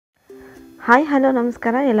Hi hello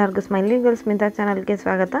ನಮಸ್ಕಾರ ಎಲ್ಲರಿಗೂ smiling ಚಾನಲ್ಗೆ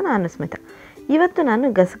ಸ್ವಾಗತ. ನಾನು ಸ್ಮಿತಾ. ಇವತ್ತು ನಾನು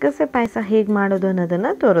ಗಸಗಸೆ ಪಾಯಸ ಹೇಗೆ ಮಾಡೋದು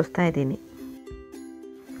ಅನ್ನೋದನ್ನು ತೋರಿಸ್ತಾ ಇದ್ದೀನಿ.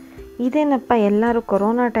 ಇದೇನಪ್ಪ ಎಲ್ಲರೂ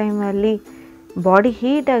ಕೊರೋನಾ ಟೈಮಲ್ಲಿ ಬಾಡಿ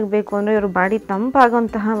ಹೀಟ್ ಆಗಬೇಕು ಅಂದರೆ ಇವರು ಬಾಡಿ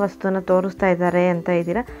ತಂಪಾಗೋಂತಹ ವಸ್ತುನ ತೋರಿಸ್ತಾ ಇದ್ದಾರೆ ಅಂತ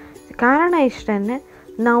ಇದ್ದೀರಾ. ಕಾರಣ ಇಷ್ಟೇ,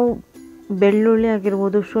 ನಾವು ಬೆಳ್ಳುಳ್ಳಿ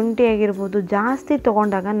ಆಗಿರ್ಬೋದು, ಶುಂಠಿ ಆಗಿರ್ಬೋದು ಜಾಸ್ತಿ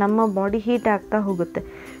ತೊಗೊಂಡಾಗ ನಮ್ಮ ಬಾಡಿ ಹೀಟ್ ಆಗ್ತಾ ಹೋಗುತ್ತೆ.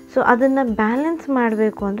 ಸೊ ಅದನ್ನು ಬ್ಯಾಲೆನ್ಸ್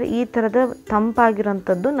ಮಾಡಬೇಕು ಅಂದರೆ ಈ ಥರದ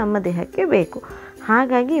ತಂಪಾಗಿರೋಂಥದ್ದು ನಮ್ಮ ದೇಹಕ್ಕೆ ಬೇಕು.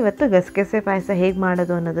 ಹಾಗಾಗಿ ಇವತ್ತು ಗಸಗಸೆ ಪಾಯಸ ಹೇಗೆ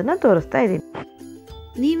ಮಾಡೋದು ಅನ್ನೋದನ್ನು ತೋರಿಸ್ತಾ ಇದ್ದೀನಿ.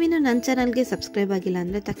 ನೀವಿನ್ನು ನನ್ನ ಚಾನಲ್ಗೆ ಸಬ್ಸ್ಕ್ರೈಬ್ ಆಗಿಲ್ಲ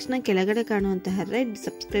ಅಂದರೆ ತಕ್ಷಣ ಕೆಳಗಡೆ ಕಾಣುವಂತಹ ರೆಡ್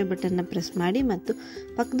ಸಬ್ಸ್ಕ್ರೈಬ್ ಬಟನ್ನ ಪ್ರೆಸ್ ಮಾಡಿ ಮತ್ತು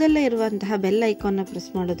ಪಕ್ಕದಲ್ಲೇ ಇರುವಂತಹ ಬೆಲ್ ಐಕಾನ್ನ ಪ್ರೆಸ್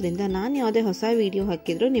ಮಾಡೋದ್ರಿಂದ ನಾನು ಯಾವುದೇ ಹೊಸ ವಿಡಿಯೋ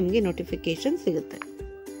ಹಾಕಿದರೂ ನಿಮಗೆ ನೋಟಿಫಿಕೇಷನ್ ಸಿಗುತ್ತೆ.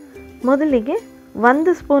 ಮೊದಲಿಗೆ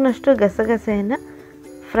 1 ಸ್ಪೂನಷ್ಟು ಗಸಗಸೆಯನ್ನು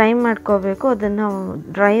ಫ್ರೈ ಮಾಡ್ಕೋಬೇಕು. ಅದನ್ನು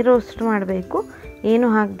ಡ್ರೈ ರೋಸ್ಟ್ ಮಾಡಬೇಕು, ಏನು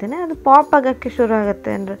ಹಾಕ್ದೇ. ಅದು ಪಾಪ್ ಆಗೋಕ್ಕೆ ಶುರು ಆಗುತ್ತೆ,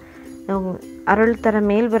 ಅಂದರೆ ಅರಳು ಥರ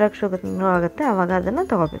ಮೇಲೆ ಬರೋಕ್ಕೆ ಶುರು ಆಗುತ್ತೆ, ಆವಾಗ ಅದನ್ನು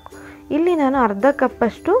ತೊಗೋಬೇಕು. ಇಲ್ಲಿ ನಾನು ಅರ್ಧ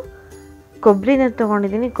ಕಪ್ಪಷ್ಟು ಕೊಬ್ಬರಿನ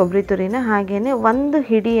ತೊಗೊಂಡಿದ್ದೀನಿ, ಕೊಬ್ಬರಿ ತುರಿನ. ಹಾಗೆಯೇ 1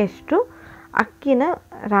 ಹಿಡಿಯಷ್ಟು ಅಕ್ಕಿನ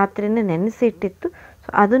ರಾತ್ರಿನೇ ನೆನೆಸಿಟ್ಟಿತ್ತು. ಸೊ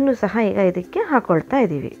ಅದನ್ನು ಸಹ ಈಗ ಇದಕ್ಕೆ ಹಾಕ್ಕೊಳ್ತಾ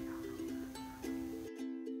ಇದ್ದೀವಿ.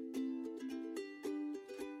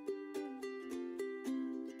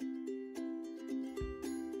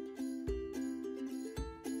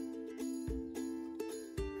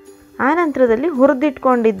 ಆ ನಂತರದಲ್ಲಿ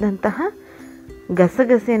ಹುರಿದಿಟ್ಕೊಂಡಿದ್ದಂತಹ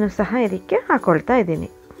ಗಸಗಸೆಯನ್ನು ಸಹ ಇದಕ್ಕೆ ಹಾಕ್ಕೊಳ್ತಾ ಇದ್ದೀನಿ.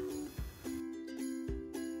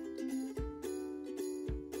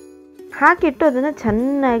 ಹಾಕಿಟ್ಟು ಅದನ್ನು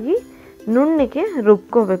ಚೆನ್ನಾಗಿ ನುಣ್ಣಗೆ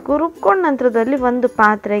ರುಬ್ಕೋಬೇಕು. ರುಬ್ಕೊಂಡ ನಂತರದಲ್ಲಿ ಒಂದು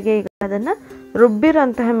ಪಾತ್ರೆಗೆ ಅದನ್ನು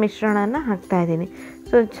ರುಬ್ಬಿರೋಂತಹ ಮಿಶ್ರಣನ ಹಾಕ್ತಾ ಇದ್ದೀನಿ.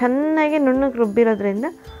 ಸೊ ಚೆನ್ನಾಗಿ ನುಣ್ಣಗೆ ರುಬ್ಬಿರೋದ್ರಿಂದ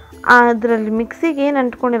ಅದರಲ್ಲಿ ಮಿಕ್ಸಿಗೆ ಏನು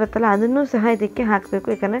ಅಂಟ್ಕೊಂಡಿರುತ್ತಲ್ಲ ಅದನ್ನು ಸಹ ಇದಕ್ಕೆ ಹಾಕಬೇಕು,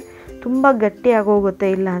 ಯಾಕಂದರೆ ತುಂಬ ಗಟ್ಟಿ ಆಗೋಗುತ್ತೆ.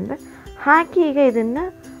 ಇಲ್ಲ ಅಂದರೆ ಹಾಕಿ ಈಗ ಇದನ್ನು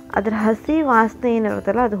ಅದರ ಹಸಿ ವಾಸನೆ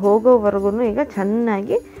ಏನಿರುತ್ತಲ್ಲ ಅದು ಹೋಗೋವರೆಗೂ ಈಗ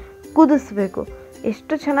ಚೆನ್ನಾಗಿ ಕುದಿಸ್ಬೇಕು.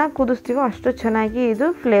 ಎಷ್ಟು ಚೆನ್ನಾಗಿ ಕುದಿಸ್ತೀವೋ ಅಷ್ಟು ಚೆನ್ನಾಗಿ ಇದು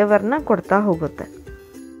ಫ್ಲೇವರ್ನ ಕೊಡ್ತಾ ಹೋಗುತ್ತೆ.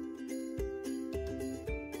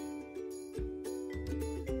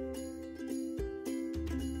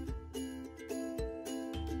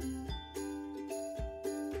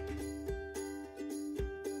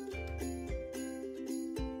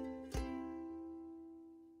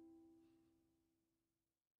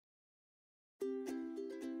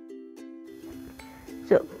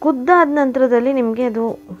 ಸೊ ಕುದ್ದಾದ ನಂತರದಲ್ಲಿ ನಿಮಗೆ ಅದು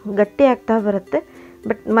ಗಟ್ಟಿ ಆಗ್ತಾ ಬರುತ್ತೆ.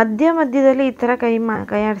 ಬಟ್ ಮಧ್ಯದಲ್ಲಿ ಈ ಥರ ಕೈ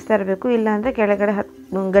ಆಡಿಸ್ತಾ ಇರಬೇಕು, ಇಲ್ಲಾಂದರೆ ಕೆಳಗಡೆ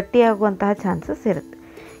ಗಟ್ಟಿಯಾಗುವಂತಹ ಚಾನ್ಸಸ್ ಇರುತ್ತೆ.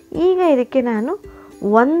 ಈಗ ಇದಕ್ಕೆ ನಾನು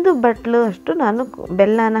 1 ಬಟ್ಲು ಅಷ್ಟು ನಾನು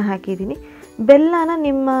ಬೆಲ್ಲನ ಹಾಕಿದ್ದೀನಿ. ಬೆಲ್ಲನ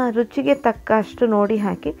ನಿಮ್ಮ ರುಚಿಗೆ ತಕ್ಕಷ್ಟು ನೋಡಿ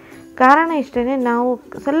ಹಾಕಿ. ಕಾರಣ ಇಷ್ಟೇ, ನಾವು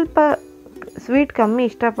ಸ್ವಲ್ಪ ಸ್ವೀಟ್ ಕಮ್ಮಿ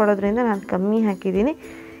ಇಷ್ಟಪಡೋದ್ರಿಂದ ನಾನು ಕಮ್ಮಿ ಹಾಕಿದ್ದೀನಿ.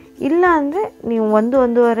 ಇಲ್ಲ ಅಂದರೆ ನೀವು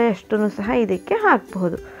 1-1.5 ಅಷ್ಟು ಸಹ ಇದಕ್ಕೆ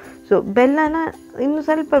ಹಾಕಬಹುದು. ಸೊ ಬೆಲ್ಲನ ಇನ್ನು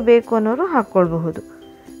ಸ್ವಲ್ಪ ಬೇಕು ಅನ್ನೋರು ಹಾಕ್ಕೊಳ್ಬಹುದು.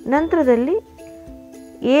 ನಂತರದಲ್ಲಿ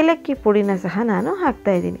ಏಲಕ್ಕಿ ಪುಡಿನ ಸಹ ನಾನು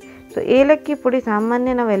ಹಾಕ್ತಾಯಿದ್ದೀನಿ. ಸೊ ಏಲಕ್ಕಿ ಪುಡಿ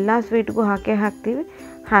ಸಾಮಾನ್ಯ ನಾವು ಎಲ್ಲ ಸ್ವೀಟ್ಗೂ ಹಾಕ್ತೀವಿ.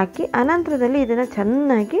 ಹಾಕಿ ಅನಂತರದಲ್ಲಿ ಇದನ್ನು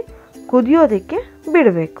ಚೆನ್ನಾಗಿ ಕುದಿಯೋದಕ್ಕೆ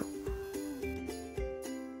ಬಿಡಬೇಕು.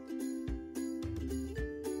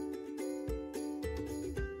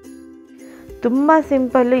 ತುಂಬ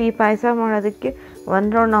ಸಿಂಪಲ್ಲು ಈ ಪಾಯಸ ಮಾಡೋದಕ್ಕೆ.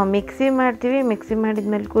 1 ರೌಂಡ್ ನಾವು ಮಿಕ್ಸಿ ಮಾಡ್ತೀವಿ, ಮಿಕ್ಸಿ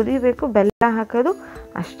ಮಾಡಿದ್ಮೇಲೆ ಕುದಿಬೇಕು, ಬೆಲ್ಲ ಹಾಕೋದು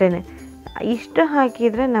ಅಷ್ಟೇ. ಇಷ್ಟು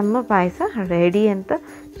ಹಾಕಿದರೆ ನಮ್ಮ ಪಾಯಸ ರೆಡಿ ಅಂತ.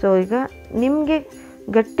 ಸೊ ಈಗ ನಿಮಗೆ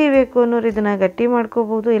ಗಟ್ಟಿ ಬೇಕು ಅನ್ನೋರು ಇದನ್ನು ಗಟ್ಟಿ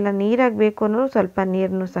ಮಾಡ್ಕೋಬೋದು, ಇಲ್ಲ ನೀರಾಗಿ ಬೇಕು ಅನ್ನೋರು ಸ್ವಲ್ಪ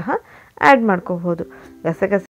ನೀರನ್ನು ಸಹ ಆ್ಯಡ್ ಮಾಡ್ಕೋಬೋದು. ಗಸಗಸೆ